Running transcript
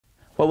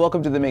Well,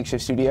 welcome to the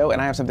Makeshift Studio,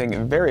 and I have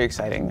something very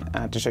exciting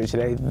to show you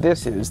today.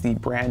 This is the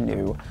brand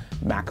new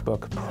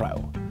MacBook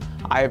Pro.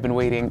 I have been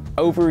waiting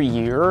over a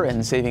year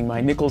and saving my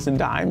nickels and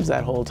dimes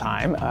that whole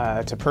time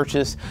to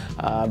purchase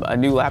a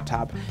new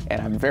laptop, and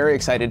I'm very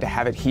excited to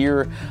have it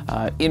here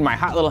in my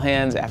hot little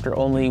hands after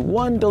only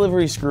one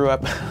delivery screw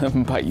up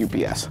by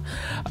UPS.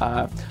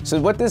 So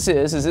what this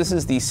is this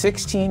is the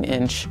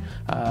 16-inch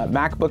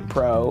MacBook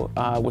Pro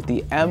with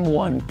the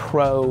M1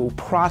 Pro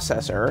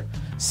processor,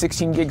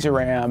 16 gigs of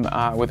RAM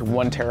with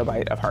 1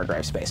 terabyte of hard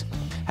drive space.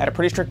 Had a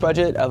pretty strict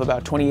budget of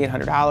about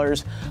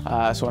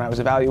 $2,800, so when I was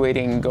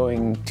evaluating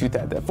going to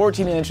the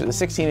 14-inch or the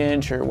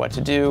 16-inch or what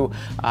to do,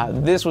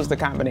 this was the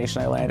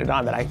combination I landed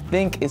on that I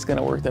think is going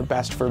to work the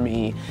best for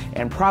me,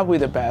 and probably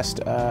the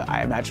best,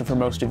 I imagine, for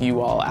most of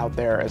you all out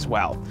there as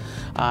well.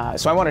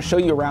 So I want to show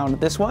you around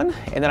this one,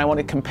 and then I want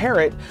to compare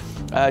it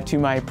to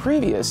my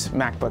previous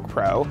MacBook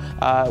Pro,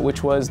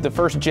 which was the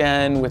first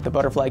gen with the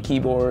butterfly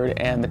keyboard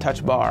and the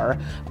touch bar.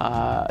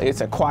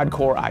 It's a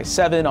quad-core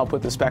i7. I'll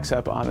put the specs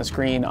up on the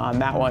screen on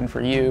that one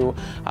for you.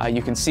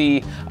 You can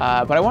see,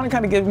 but I want to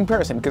kind of give a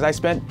comparison because I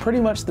spent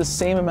pretty much the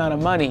same amount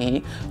of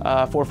money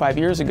 4 or 5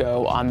 years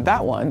ago on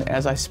that one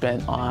as I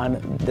spent on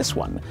this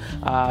one.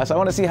 So I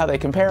want to see how they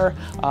compare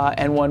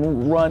and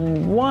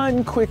run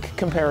one quick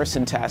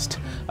comparison test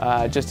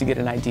just to get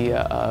an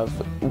idea of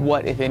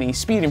what, if any,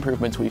 speed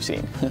improvements we've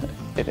seen.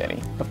 If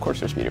any. Of course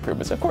there's speed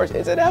improvements. Of course,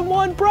 it's an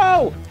M1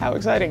 Pro! How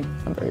exciting.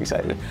 I'm very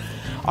excited.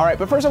 All right,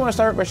 but first I want to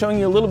start by showing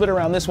you a little bit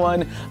around this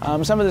one.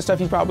 Some of the stuff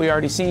you've probably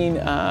already seen,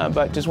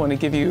 but just want to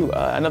give you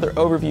another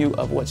overview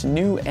of what's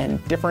new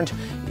and different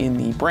in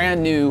the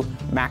brand new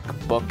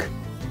MacBook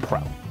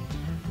Pro.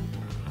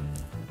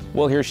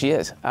 Well, here she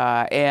is,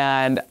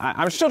 and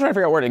I'm still trying to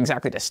figure out where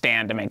exactly to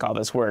stand to make all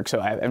this work, so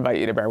I invite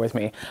you to bear with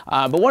me.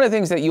 But one of the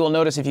things that you will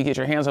notice if you get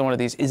your hands on one of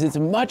these is it's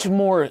much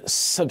more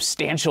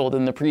substantial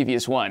than the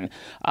previous one.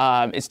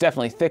 It's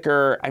definitely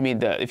thicker. I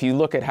mean, if you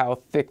look at how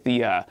thick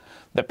the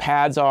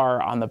pads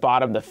are on the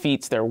bottom, the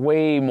feet, they're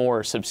way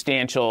more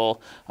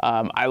substantial.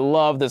 I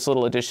love this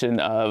little addition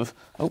of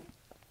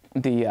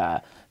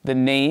the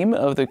name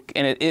of the,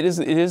 and it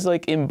is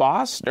like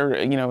embossed, or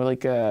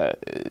like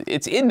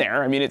it's in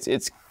there. I mean,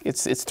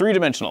 it's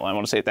three-dimensional. I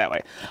want to say it that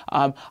way.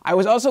 I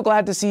was also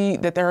glad to see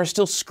that there are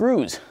still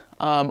screws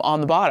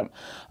on the bottom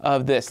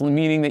of this,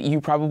 meaning that you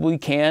probably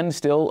can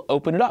still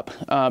open it up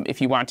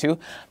if you want to. I'm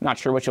not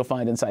sure what you'll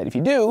find inside if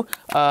you do,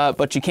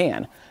 but you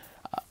can.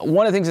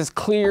 One of the things that's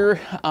clear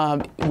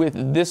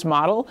with this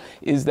model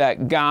is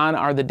that gone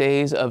are the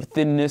days of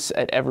thinness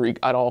at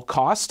all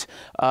cost.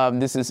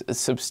 This is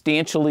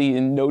substantially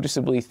and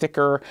noticeably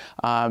thicker.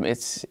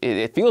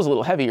 It feels a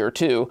little heavier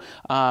too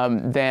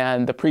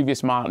than the previous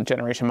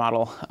generation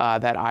model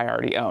that I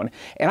already own,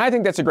 and I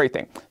think that's a great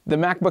thing. The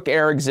MacBook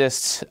Air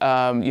exists.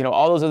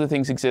 All those other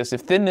things exist.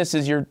 If thinness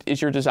is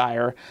your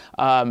desire,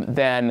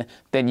 then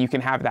you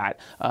can have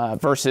that.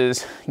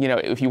 Versus,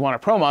 if you want a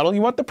Pro model,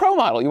 you want the Pro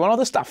model. You want all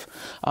this stuff.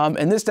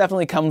 And this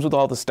definitely comes with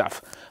all the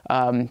stuff.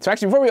 So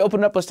actually, before we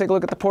open it up, let's take a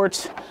look at the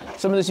ports.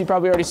 Some of this you've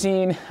probably already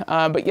seen,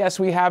 but yes,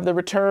 we have the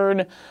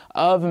return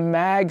of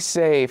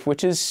MagSafe,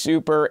 which is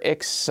super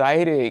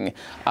exciting.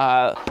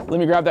 Let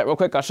me grab that real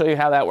quick. I'll show you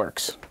how that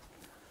works.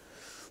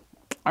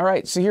 All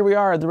right, so here we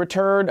are, the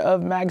return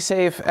of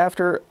MagSafe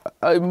after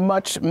a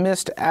much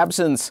missed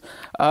absence.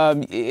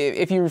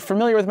 If you're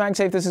familiar with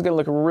MagSafe, this is going to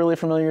look really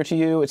familiar to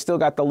you. It's still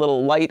got the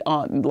little light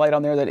on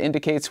there that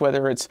indicates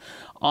whether it's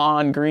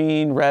on,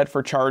 green, red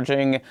for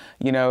charging,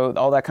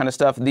 all that kind of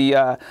stuff.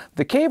 The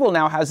cable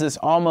now has this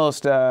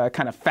almost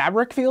kind of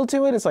fabric feel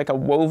to it. It's like a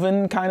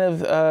woven kind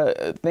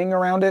of thing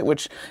around it,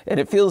 and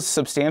it feels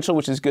substantial,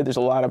 which is good. There's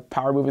a lot of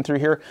power moving through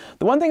here.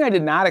 The one thing I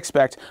did not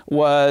expect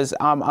was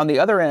on the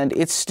other end,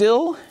 it's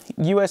still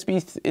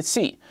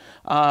USB-C.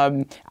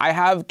 I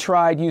have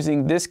tried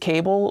using this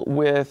cable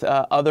with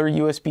other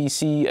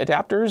USB-C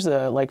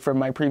adapters, like from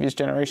my previous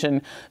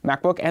generation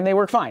MacBook, and they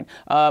work fine.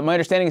 My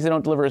understanding is they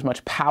don't deliver as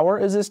much power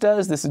as this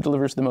does. This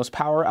delivers the most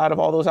power out of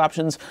all those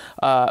options,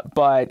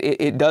 but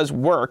it does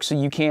work, so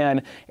you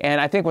can,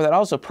 and I think what that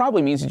also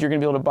probably means is you're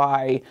going to be able to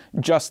buy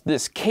just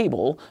this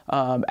cable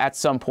at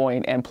some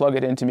point and plug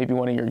it into maybe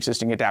one of your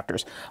existing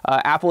adapters.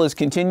 Apple is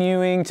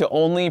continuing to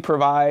only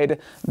provide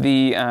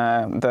the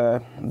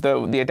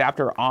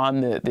adapter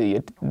on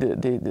the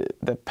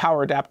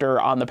power adapter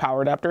on the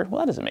power adapter.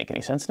 Well, that doesn't make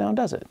any sense now,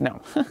 does it? No.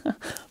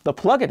 The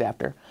plug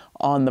adapter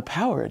on the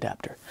power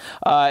adapter.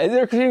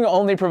 They're continuing to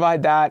only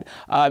provide that.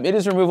 It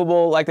is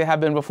removable like they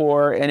have been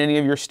before in any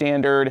of your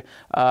standard,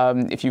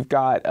 if you've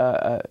got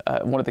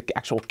one of the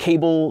actual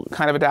cable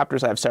kind of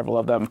adapters, I have several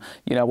of them,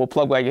 we'll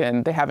plug right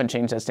in. They haven't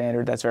changed that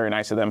standard. That's very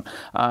nice of them.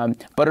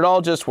 But it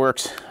all just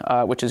works,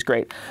 which is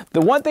great.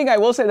 The one thing I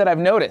will say that I've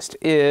noticed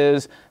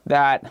is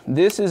that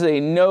this is a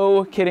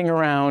no kidding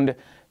around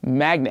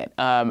magnet.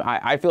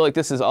 I feel like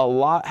this is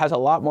has a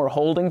lot more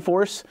holding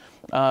force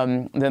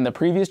than the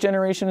previous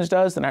generations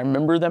does, than I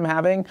remember them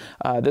having.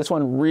 This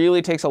one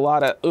really takes a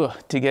lot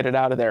of to get it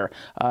out of there,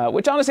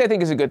 which honestly I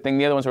think is a good thing.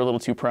 The other ones are a little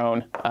too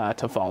prone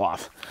to fall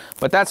off.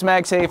 But that's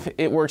MagSafe.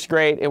 It works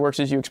great. It works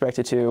as you expect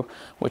it to,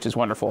 which is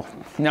wonderful.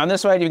 Now on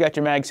this side, you've got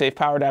your MagSafe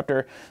power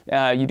adapter.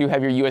 You do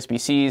have your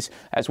USB-Cs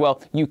as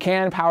well. You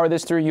can power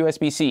this through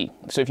USB-C.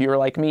 So if you're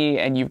like me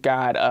and you've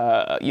got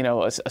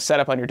a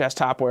setup on your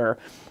desktop where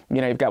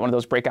you've got one of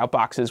those breakout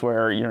boxes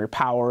where your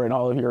power and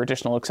all of your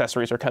additional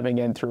accessories are coming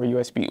in through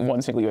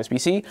one single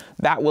USB-C,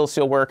 that will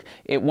still work.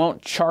 It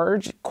won't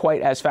charge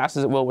quite as fast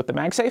as it will with the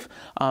MagSafe,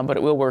 but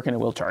it will work and it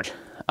will charge.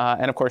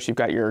 And of course, you've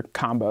got your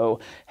combo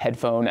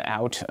headphone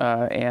out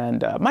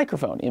and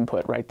microphone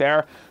input right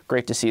there.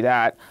 Great to see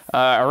that.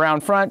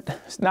 Around front,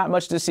 not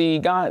much to see.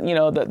 Gone,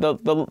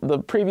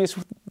 the previous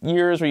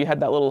years where you had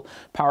that little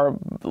power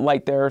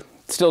light there,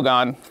 still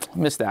gone.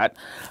 Missed that.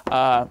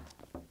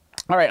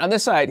 All right, on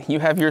this side, you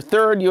have your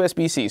third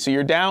USB-C. So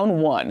you're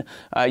down one.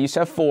 You used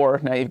to have four,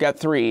 now you've got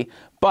three,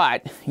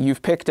 but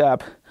you've picked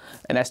up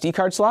an SD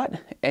card slot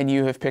and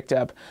you have picked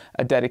up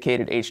a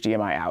dedicated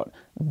HDMI out.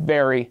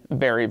 Very,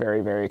 very, very,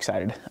 very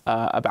excited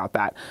about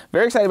that.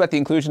 Very excited about the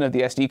inclusion of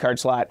the SD card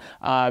slot.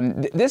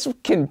 This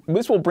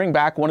will bring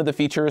back one of the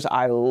features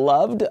I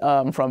loved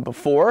from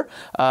before,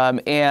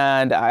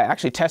 and I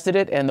actually tested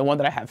it, and the one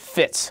that I have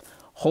fits.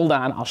 Hold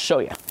on, I'll show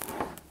you.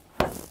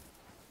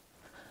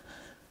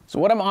 So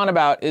what I'm on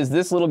about is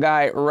this little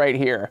guy right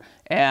here.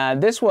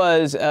 And this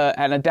was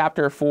an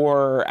adapter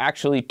for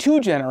actually 2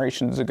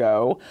 generations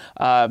ago,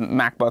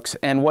 MacBooks.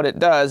 And what it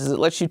does is it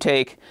lets you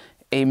take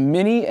a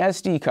mini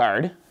SD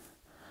card,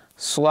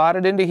 slot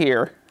it into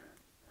here,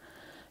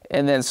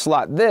 and then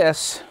slot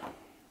this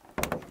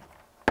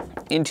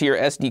into your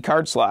SD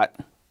card slot.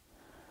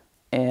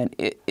 And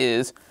it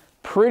is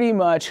pretty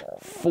much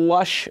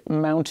flush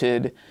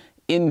mounted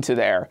into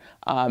there.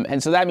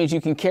 And so that means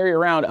you can carry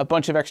around a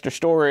bunch of extra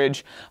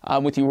storage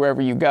with you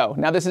wherever you go.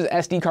 Now this is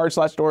SD card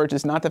slot storage.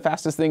 It's not the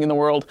fastest thing in the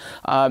world,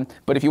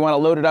 but if you want to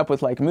load it up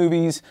with like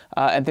movies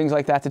and things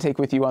like that to take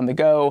with you on the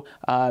go,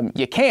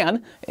 you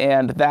can,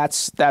 and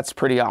that's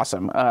pretty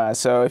awesome.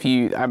 So if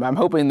I'm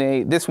hoping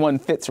this one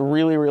fits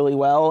really, really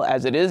well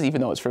as it is,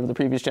 even though it's from the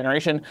previous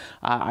generation.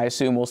 I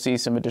assume we'll see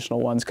some additional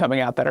ones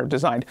coming out that are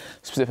designed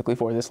specifically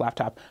for this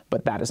laptop,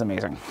 but that is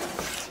amazing.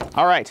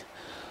 All right.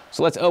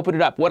 So let's open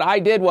it up. What I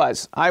did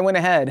was I went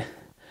ahead,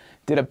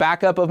 did a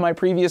backup of my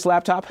previous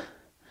laptop,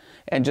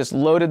 and just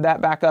loaded that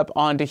back up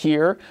onto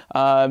here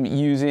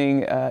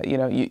using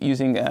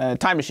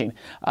Time Machine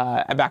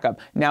backup.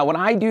 Now, when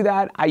I do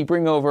that, I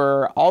bring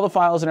over all the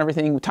files and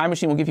everything. Time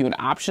Machine will give you an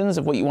options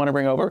of what you want to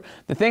bring over.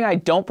 The thing I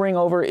don't bring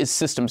over is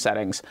system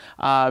settings,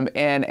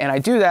 and I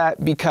do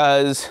that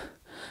because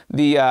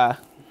the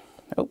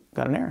oh,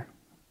 got an error.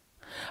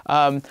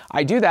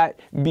 I do that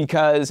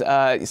because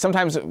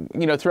sometimes,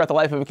 throughout the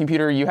life of a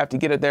computer, you have to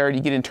get it there, and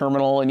you get in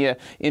terminal, and you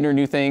enter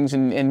new things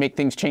and make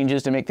things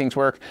changes to make things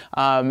work.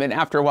 And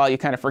after a while, you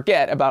kind of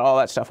forget about all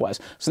that stuff was.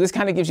 So this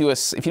kind of gives you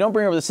if you don't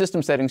bring over the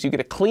system settings, you get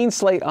a clean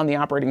slate on the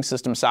operating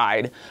system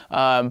side,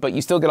 but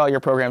you still get all your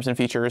programs and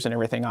features and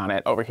everything on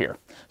it over here.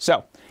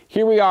 So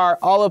here we are,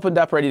 all opened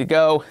up, ready to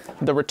go.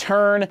 The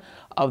return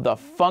of the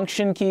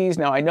function keys.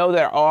 Now I know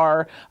there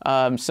are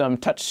some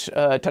touch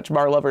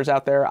bar lovers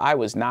out there. I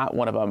was not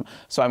one of them,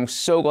 so I'm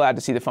so glad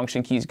to see the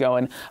function keys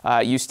going.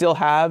 You still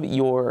have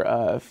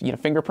your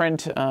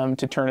fingerprint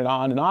to turn it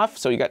on and off,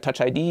 so you got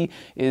Touch ID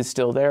is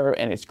still there,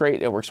 and it's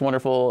great. It works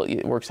wonderful.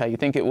 It works how you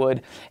think it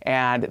would.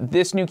 And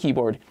this new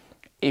keyboard,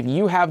 if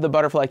you have the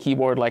butterfly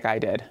keyboard like I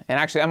did, and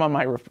actually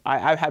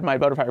I've had my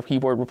butterfly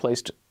keyboard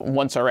replaced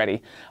once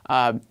already.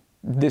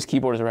 This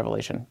keyboard is a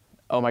revelation.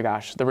 Oh my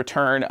gosh, the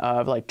return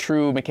of like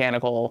true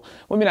mechanical,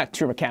 well, I mean, not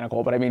true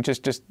mechanical, but I mean,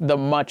 just the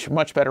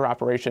much better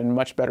operation,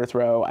 much better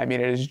throw. I mean,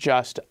 it is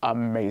just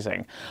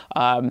amazing.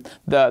 The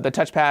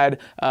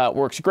touchpad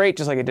works great,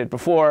 just like it did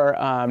before,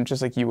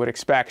 just like you would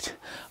expect.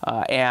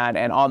 And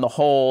on the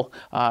whole,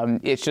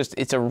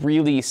 it's a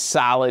really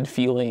solid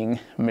feeling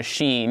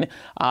machine.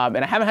 And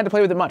I haven't had to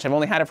play with it much. I've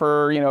only had it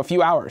for, a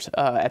few hours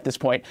at this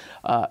point.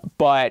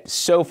 But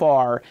so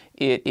far,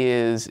 it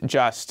is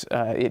just,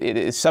 it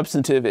is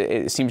substantive.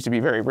 It seems to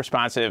be very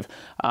responsive,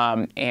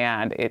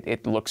 and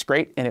it looks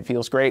great and it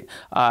feels great.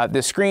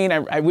 The screen,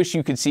 I wish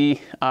you could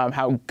see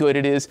how good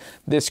it is.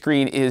 This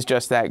screen is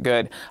just that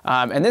good.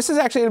 And this is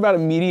actually at about a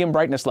medium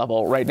brightness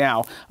level right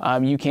now.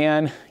 You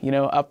can,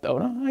 up, oh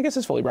no, I guess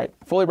it's fully bright.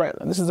 Fully bright.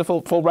 This is the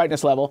full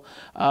brightness level.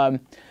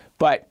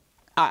 But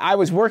I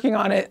was working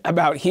on it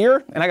about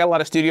here, and I got a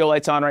lot of studio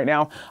lights on right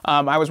now.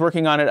 I was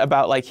working on it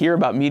about like here,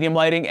 about medium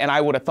lighting, and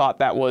I would have thought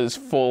that was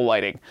full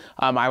lighting.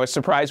 I was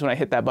surprised when I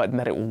hit that button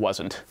that it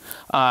wasn't.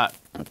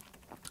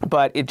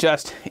 But it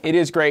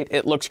is great.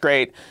 It looks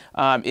great.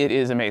 It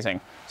is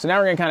amazing. So now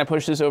we're gonna kind of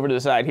push this over to the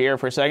side here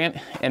for a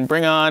second and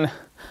bring on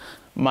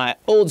my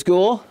old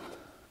school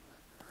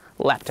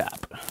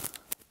laptop.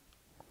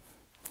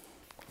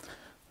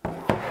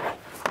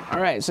 All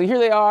right, so here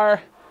they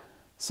are,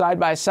 side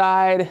by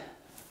side.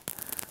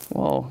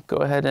 We'll go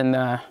ahead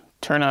and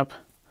turn up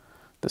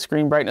the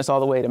screen brightness all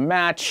the way to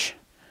match.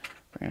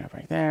 bring it up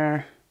right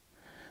there.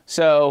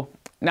 So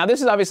now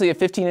this is obviously a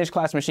 15-inch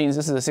class machines.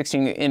 This is a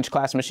 16-inch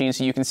class machine.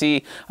 So you can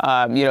see,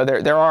 you know,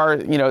 there are,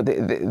 you know,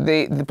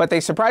 but they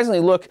surprisingly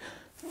look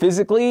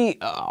physically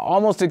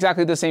almost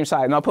exactly the same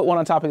size. And I'll put one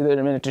on top of the other in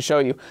a minute to show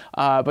you.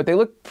 But they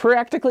look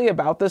practically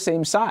about the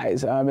same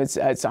size. I'm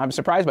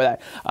surprised by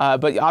that.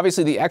 But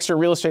obviously the extra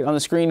real estate on the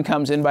screen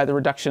comes in by the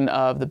reduction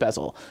of the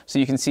bezel. So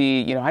you can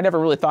see, you know, I never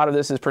really thought of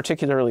this as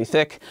particularly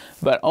thick,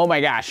 but oh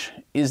my gosh,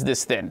 is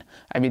this thin.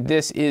 I mean,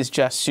 this is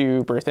just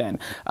super thin.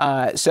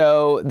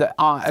 So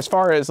as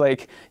far as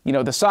like, you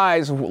know, the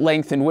size,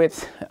 length and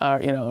width,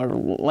 you know, or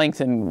length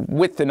and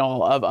width and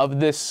all of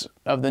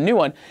the new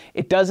one,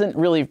 it doesn't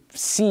really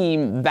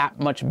seem that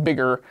much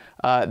bigger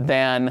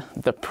than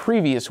the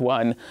previous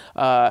one,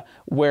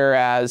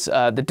 whereas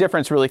the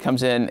difference really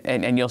comes in,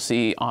 and you'll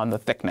see on the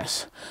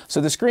thickness.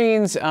 So the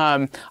screens,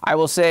 I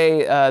will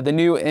say the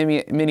new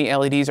mini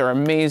LEDs are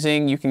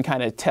amazing. You can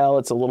kind of tell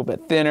it's a little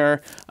bit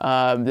thinner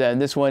than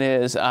this one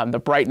is.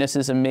 The brightness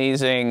is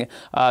amazing.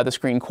 The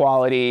screen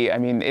quality, I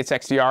mean, it's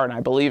XDR and I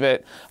believe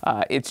it.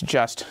 It's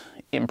just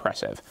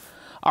impressive.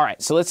 All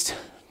right, so let's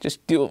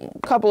just do a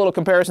couple little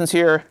comparisons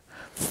here.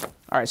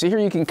 All right, so here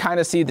you can kind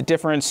of see the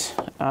difference.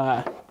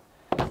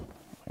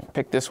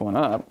 Pick this one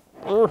up.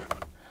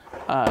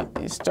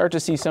 You start to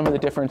see some of the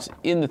difference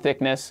in the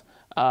thickness.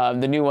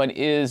 The new one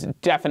is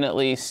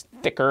definitely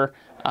thicker,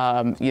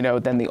 you know,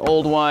 than the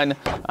old one.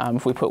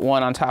 If we put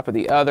one on top of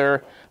the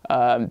other,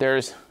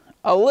 there's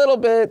a little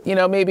bit, you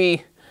know,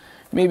 maybe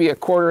a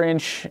 1/4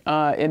 inch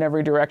in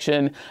every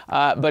direction.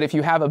 But if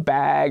you have a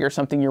bag or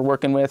something you're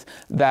working with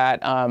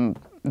that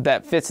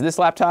that fits this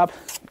laptop,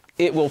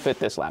 it will fit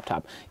this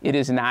laptop. It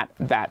is not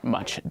that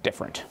much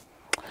different.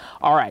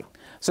 All right,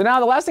 so now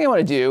the last thing I want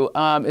to do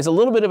is a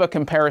little bit of a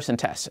comparison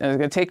test. And it's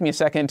going to take me a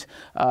second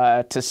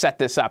to set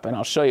this up, and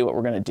I'll show you what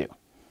we're going to do.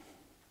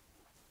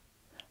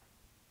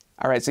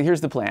 All right, so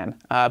here's the plan.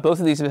 Both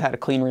of these have had a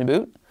clean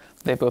reboot.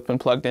 They've both been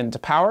plugged into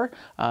power,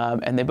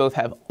 and they both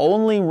have the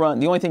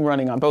only thing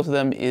running on both of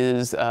them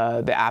is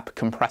the app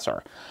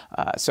compressor.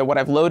 So what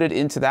I've loaded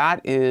into that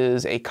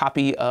is a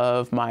copy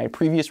of my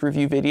previous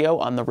review video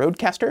on the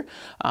Rodecaster.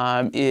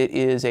 It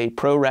is a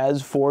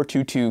ProRes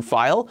 422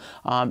 file,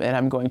 and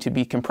I'm going to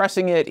be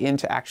compressing it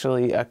into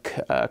actually a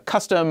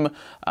custom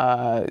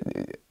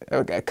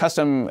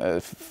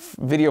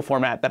video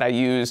format that I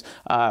use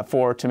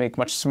to make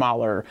much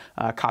smaller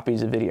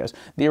copies of videos.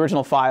 The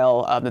original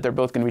file that they're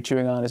both going to be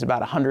chewing on is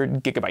about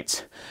 100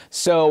 gigabytes.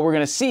 So we're going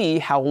to see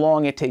how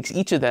long it takes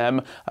each of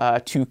them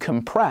to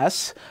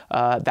compress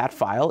that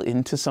file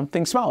into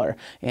something smaller.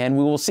 And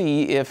we will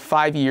see if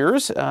 5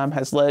 years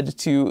has led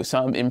to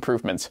some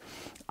improvements.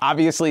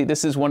 Obviously,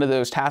 this is one of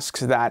those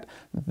tasks that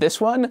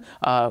this one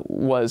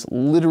was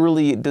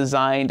literally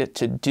designed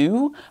to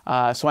do.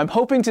 So I'm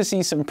hoping to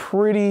see some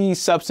pretty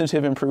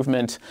substantive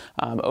improvement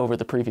over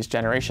the previous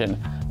generation,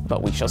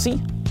 but we shall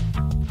see.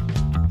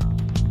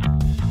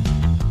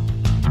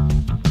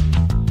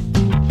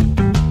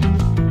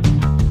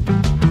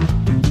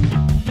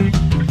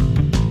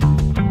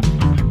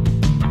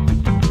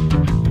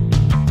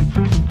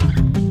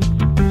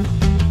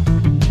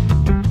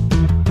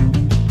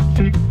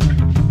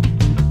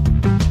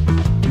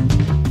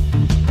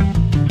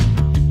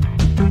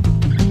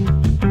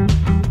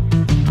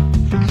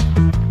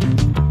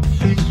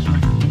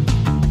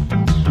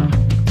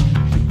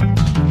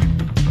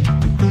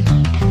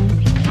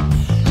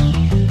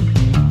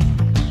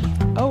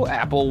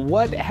 Apple,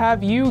 what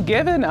have you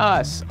given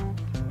us?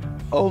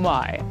 Oh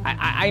my,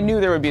 I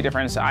knew there would be a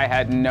difference. I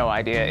had no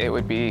idea it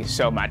would be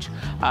so much.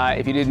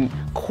 If you didn't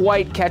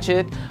quite catch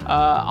it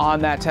on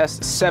that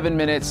test, 7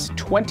 minutes,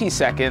 20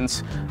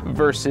 seconds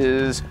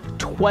versus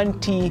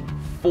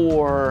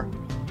 24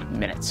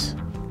 minutes.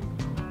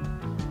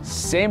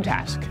 Same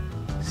task,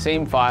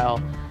 same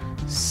file,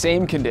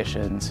 same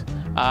conditions.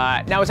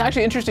 Now what's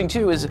actually interesting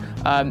too is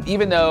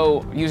even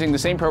though using the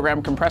same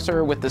program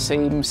compressor with the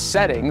same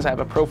settings, I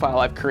have a profile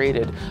I've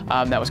created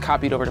that was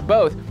copied over to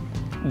both,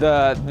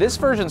 this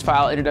version's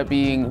file ended up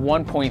being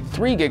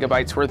 1.3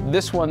 gigabytes, where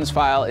this one's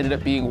file ended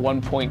up being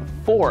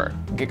 1.4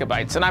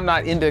 gigabytes. And I'm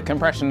not into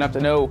compression enough to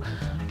know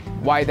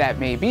why that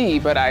may be,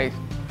 but I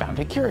found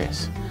it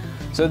curious.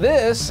 So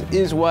this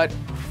is what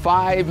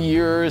 5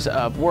 years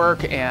of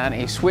work and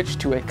a switch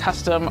to a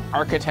custom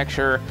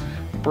architecture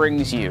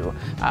brings you.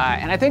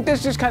 And I think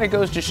this just kind of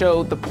goes to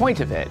show the point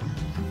of it,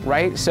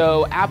 right?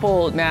 So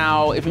Apple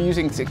now, if you're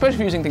using, especially if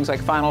you're using things like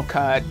Final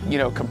Cut, you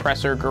know,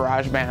 Compressor,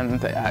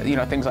 GarageBand, you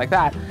know, things like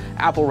that,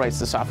 Apple writes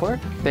the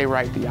software, they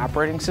write the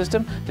operating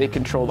system, they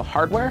control the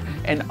hardware,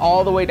 and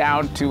all the way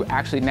down to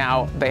actually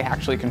now they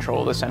actually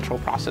control the central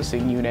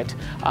processing unit.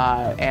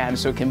 And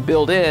so can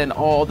build in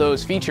all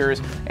those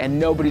features, and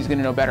nobody's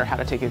gonna know better how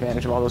to take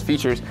advantage of all those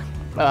features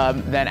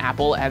than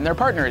Apple and their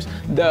partners.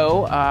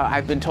 Though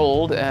I've been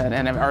told,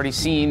 and I've already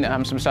seen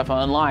some stuff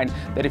online,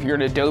 that if you're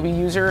an Adobe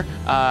user,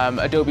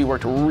 Adobe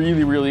worked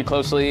really, really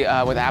closely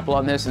with Apple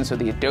on this, and so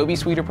the Adobe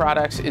suite of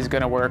products is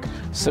going to work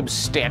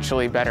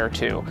substantially better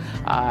too.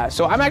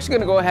 So I'm actually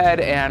going to go ahead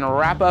and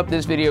wrap up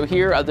this video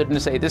here, other than to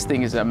say this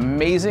thing is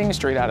amazing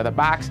straight out of the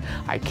box.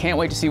 I can't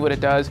wait to see what it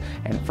does,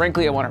 and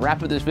frankly, I want to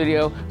wrap up this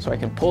video so I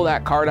can pull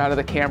that card out of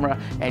the camera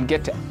and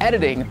get to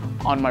editing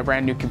on my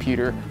brand new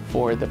computer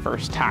for the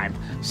first time.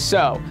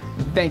 So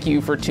thank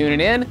you for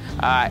tuning in,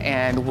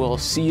 and we'll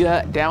see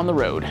you down the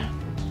road.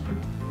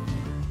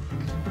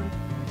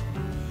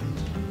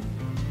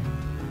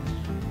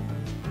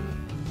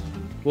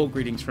 Well,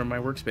 greetings from my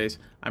workspace.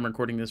 I'm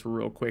recording this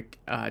real quick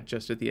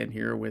just at the end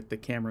here with the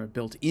camera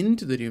built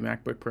into the new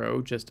MacBook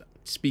Pro, just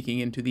speaking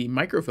into the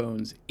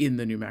microphones in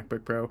the new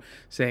MacBook Pro,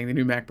 saying the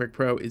new MacBook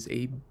Pro is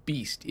a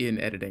beast in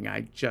editing.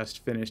 I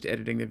just finished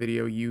editing the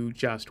video you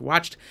just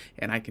watched,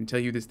 and I can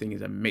tell you this thing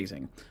is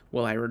amazing.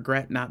 Will I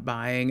regret not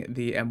buying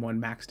the M1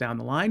 Max down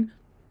the line?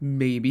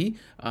 Maybe,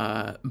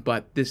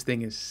 but this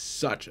thing is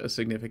such a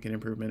significant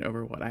improvement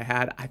over what I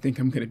had. I think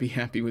I'm going to be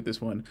happy with this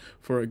one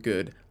for a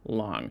good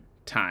long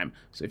time.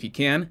 So if you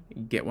can,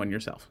 get one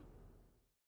yourself.